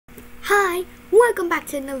Hi, welcome back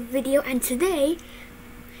to another video, and today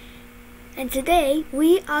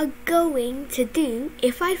we are going to do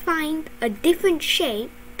if I find a different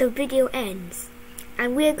shape the video ends,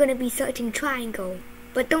 and we're going to be searching triangle.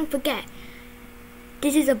 But don't forget,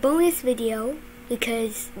 this is a bonus video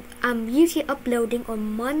because I'm usually uploading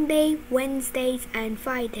on Monday, Wednesdays and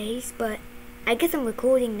Fridays, but I guess I'm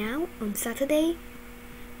recording now on Saturday.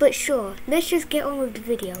 But sure, let's just get on with the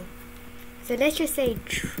video. So let's just say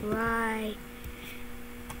triangle.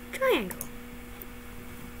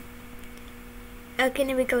 Okay,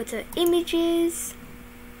 then we go to images.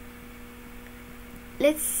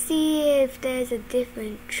 Let's see if there's a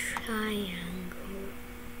different triangle.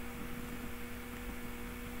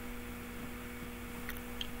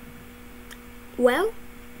 Well,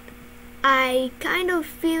 I kind of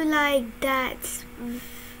feel like that's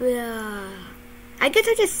I guess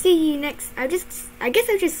I'll just see you next. I guess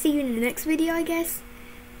I'll just see you in the next video, I guess.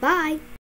 Bye.